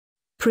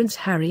Prince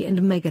Harry and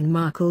Meghan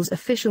Markle's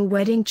official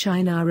wedding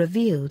china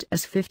revealed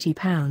as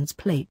 £50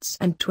 plates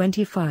and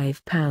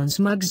 £25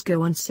 mugs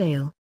go on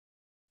sale.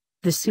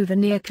 The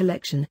souvenir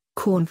collection,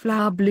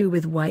 cornflower blue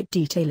with white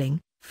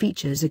detailing,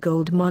 features a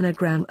gold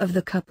monogram of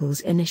the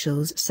couple's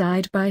initials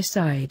side by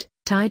side,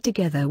 tied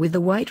together with a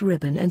white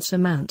ribbon and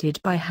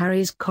surmounted by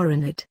Harry's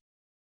coronet.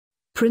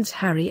 Prince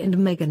Harry and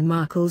Meghan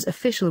Markle's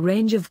official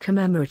range of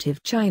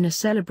commemorative china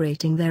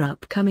celebrating their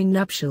upcoming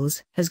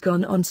nuptials has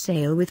gone on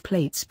sale with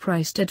plates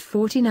priced at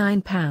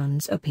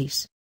 £49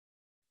 apiece.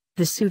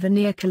 The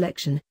souvenir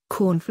collection,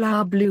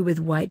 cornflower blue with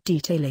white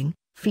detailing,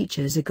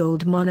 features a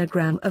gold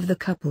monogram of the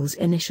couple's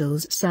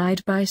initials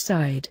side by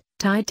side,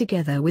 tied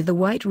together with a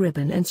white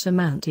ribbon and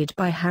surmounted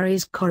by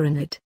Harry's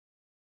coronet.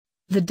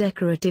 The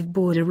decorative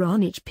border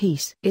on each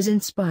piece is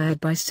inspired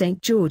by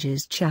St.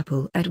 George's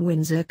Chapel at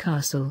Windsor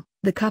Castle,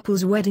 the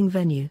couple's wedding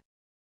venue.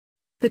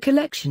 The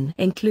collection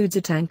includes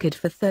a tankard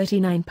for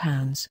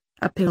 £39,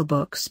 a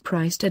pillbox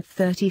priced at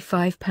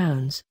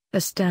 £35,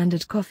 a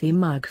standard coffee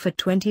mug for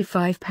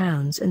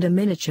 £25 and a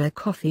miniature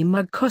coffee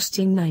mug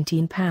costing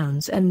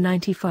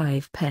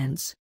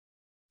 £19.95.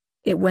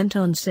 It went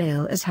on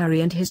sale as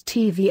Harry and his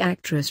TV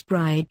actress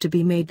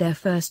bride-to-be made their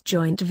first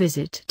joint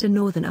visit to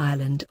Northern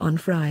Ireland on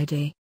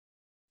Friday.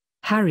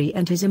 Harry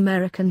and his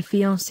American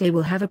fiancée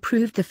will have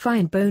approved the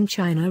fine bone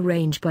china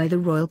range by the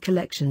Royal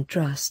Collection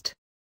Trust.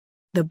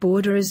 The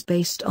border is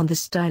based on the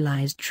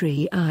stylized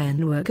tree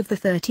ironwork of the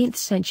 13th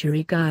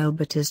century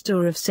Gilbert's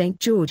door of St.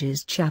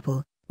 George's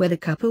Chapel, where the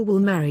couple will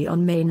marry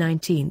on May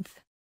 19.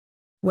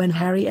 When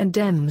Harry and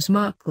Meghan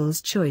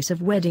Markle's choice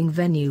of wedding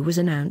venue was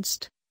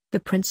announced, the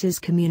Prince's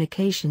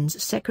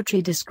communications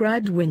secretary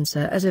described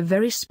Windsor as a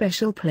very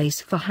special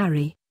place for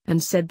Harry,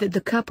 and said that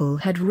the couple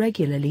had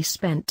regularly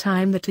spent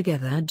time there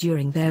together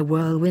during their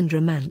whirlwind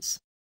romance.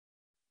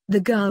 The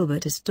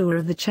Gilbert's door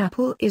of the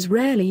chapel is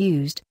rarely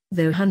used,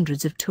 though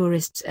hundreds of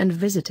tourists and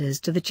visitors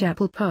to the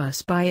chapel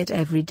pass by it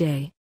every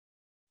day.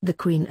 The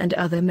Queen and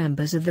other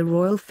members of the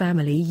royal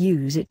family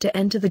use it to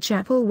enter the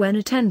chapel when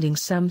attending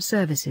some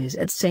services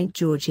at St.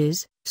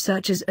 George's,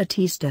 such as at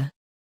Easter.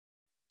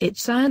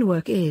 Its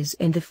ironwork is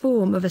in the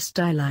form of a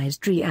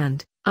stylized tree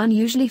and,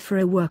 unusually for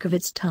a work of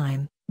its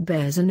time,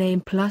 bears a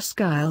name plus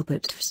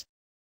Gilbert's.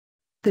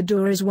 The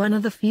door is one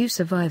of the few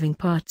surviving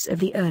parts of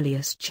the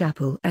earliest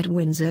chapel at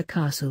Windsor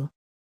Castle.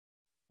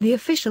 The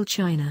official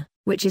china,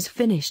 which is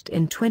finished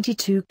in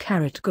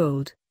 22-carat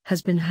gold,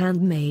 has been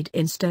handmade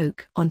in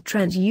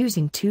Stoke-on-Trent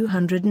using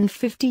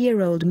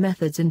 250-year-old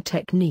methods and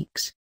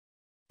techniques.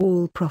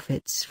 All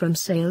profits from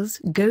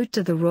sales go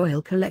to the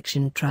Royal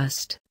Collection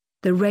Trust,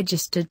 the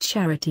registered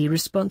charity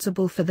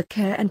responsible for the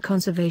care and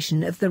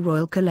conservation of the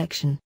Royal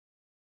Collection.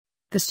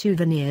 The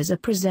souvenirs are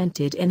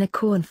presented in a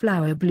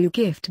cornflower blue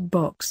gift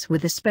box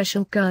with a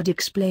special card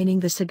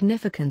explaining the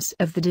significance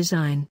of the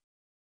design.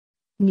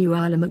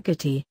 Nuala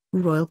McGatty,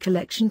 Royal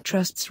Collection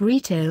Trust's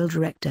retail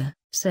director,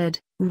 said,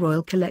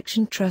 "Royal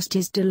Collection Trust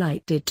is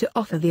delighted to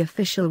offer the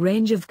official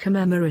range of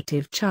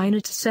commemorative china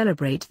to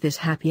celebrate this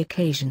happy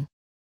occasion.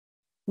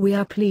 We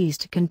are pleased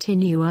to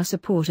continue our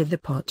support of the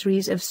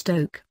Potteries of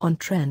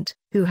Stoke-on-Trent,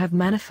 who have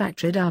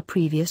manufactured our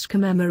previous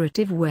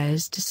commemorative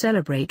wares to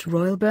celebrate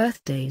royal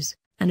birthdays,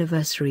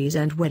 anniversaries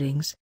and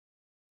weddings."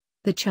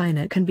 The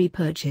china can be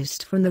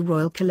purchased from the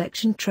Royal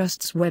Collection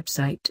Trust's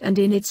website and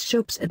in its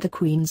shops at the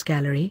Queen's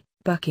Gallery,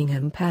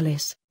 Buckingham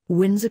Palace,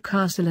 Windsor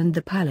Castle and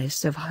the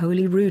Palace of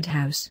Holyrood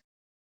House.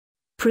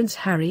 Prince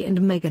Harry and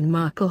Meghan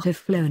Markle have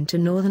flown to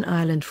Northern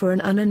Ireland for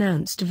an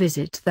unannounced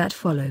visit that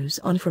follows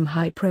on from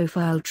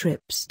high-profile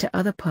trips to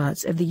other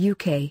parts of the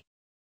UK.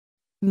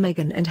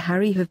 Meghan and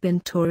Harry have been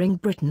touring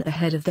Britain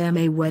ahead of their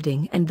May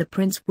wedding, and the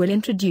Prince will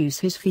introduce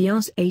his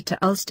fiancée to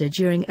Ulster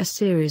during a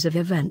series of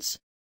events.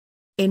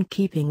 In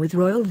keeping with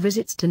royal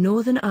visits to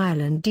Northern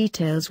Ireland,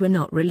 details were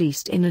not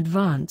released in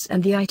advance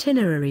and the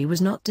itinerary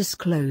was not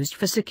disclosed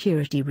for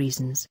security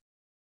reasons.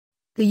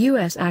 The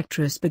US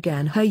actress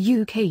began her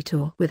UK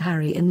tour with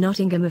Harry in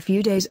Nottingham a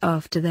few days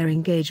after their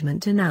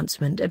engagement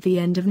announcement at the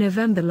end of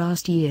November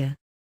last year.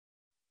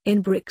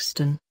 In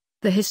Brixton,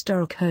 the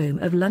historic home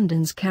of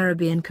London's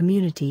Caribbean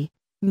community,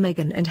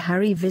 Meghan and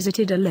Harry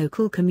visited a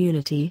local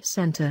community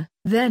centre,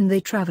 then they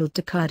travelled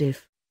to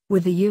Cardiff,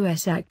 with the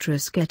US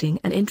actress getting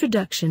an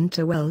introduction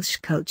to Welsh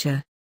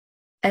culture.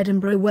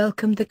 Edinburgh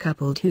welcomed the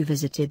couple who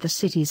visited the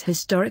city's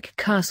historic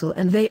castle,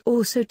 and they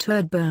also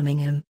toured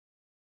Birmingham.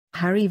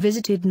 Harry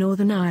visited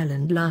Northern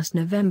Ireland last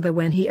November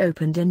when he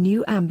opened a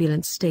new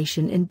ambulance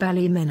station in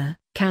Ballymena,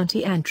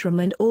 County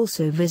Antrim, and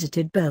also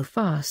visited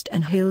Belfast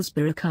and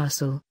Hillsborough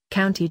Castle,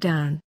 County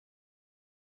Down.